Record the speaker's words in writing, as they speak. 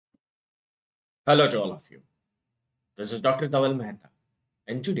Hello to all of you. This is Dr. Dhaval Maheta,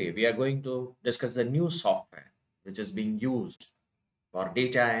 and today we are going to discuss the new software which is being used for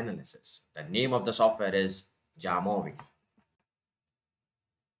data analysis. The name of the software is Jamovi.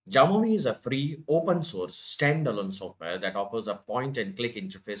 Jamovi is a free, open source, standalone software that offers a point and click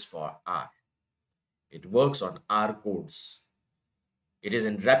interface for R. It works on R codes. It is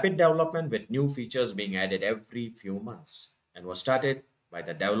in rapid development with new features being added every few months and was started by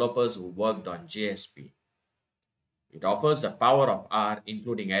the developers who worked on JSP. It offers the power of R,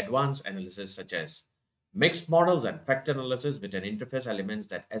 including advanced analysis such as mixed models and factor analysis with an interface elements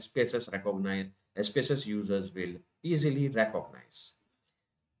that SPSS users will easily recognize.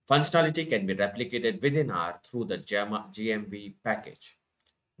 Functionality can be replicated within R through the GMV package.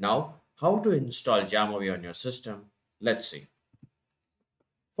 Now, how to install Jamovi on your system? Let's see.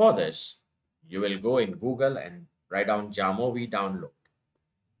 For this, you will go in Google and write down Jamovi download.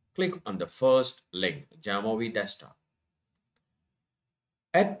 Click on the first link, Jamovi desktop.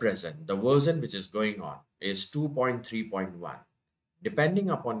 At present, the version which is going on is 2.3.1. Depending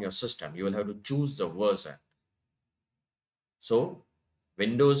upon your system, you will have to choose the version. So,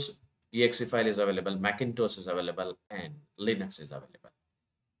 Windows exe file is available, Macintosh is available, and Linux is available.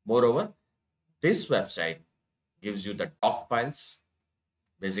 Moreover, this website gives you the doc files.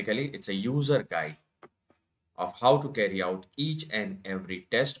 Basically, it's a user guide of how to carry out each and every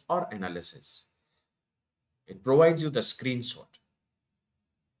test or analysis. It provides you the screenshot.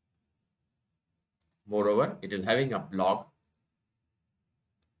 Moreover, it is having a blog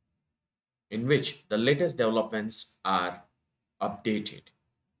in which the latest developments are updated.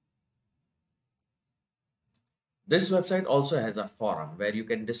 This website also has a forum where you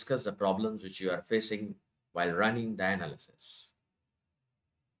can discuss the problems which you are facing while running the analysis.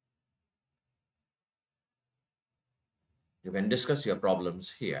 You can discuss your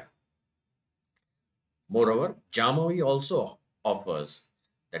problems here. Moreover, Jamovi also offers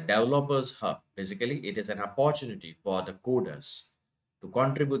the developers hub. Basically, it is an opportunity for the coders to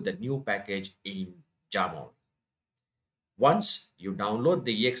contribute the new package in Jamovi. Once you download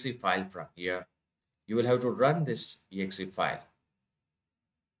the exe file from here, you will have to run this exe file.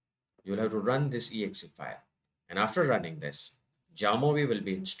 You will have to run this exe file. And after running this, Jamovi will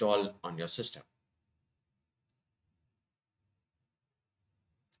be installed on your system.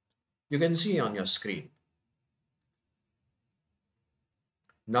 You can see on your screen.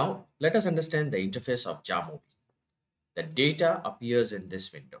 Now, let us understand the interface of Jamovi. The data appears in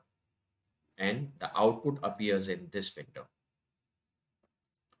this window and the output appears in this window.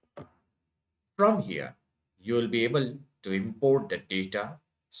 From here, you will be able to import the data,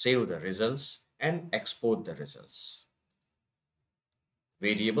 save the results, and export the results.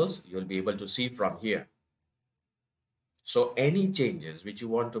 Variables you will be able to see from here. So any changes which you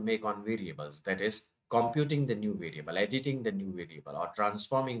want to make on variables, that is computing the new variable, editing the new variable, or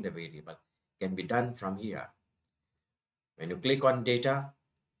transforming the variable, can be done from here. When you click on data,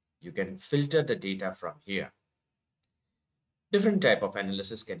 you can filter the data from here. Different type of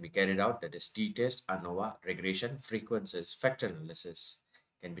analysis can be carried out, that is t-test, ANOVA, regression, frequencies, factor analysis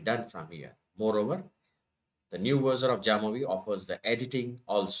can be done from here. Moreover, the new version of Jamovi offers the editing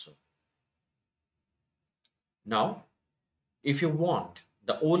also. Now, if you want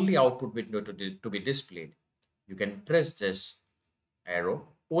the only output window to be displayed, you can press this arrow,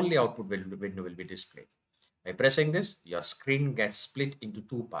 only output window will be displayed. By pressing this, your screen gets split into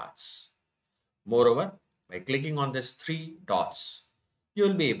two parts. Moreover, by clicking on these three dots, you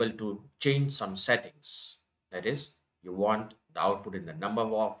will be able to change some settings. That is, you want the output in the number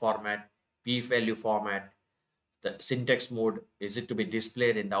format, p-value format, the syntax mode, is it to be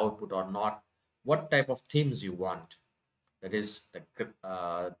displayed in the output or not, what type of themes you want. That is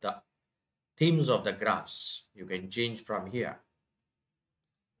the themes of the graphs. You can change from here.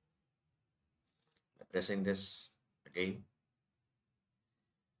 By pressing this again.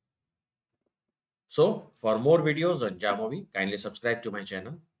 So, for more videos on Jamovi, kindly subscribe to my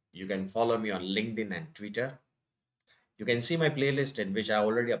channel. You can follow me on LinkedIn and Twitter. You can see my playlist in which I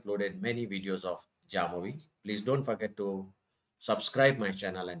already uploaded many videos of Jamovi. Please don't forget to subscribe my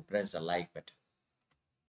channel and press the like button.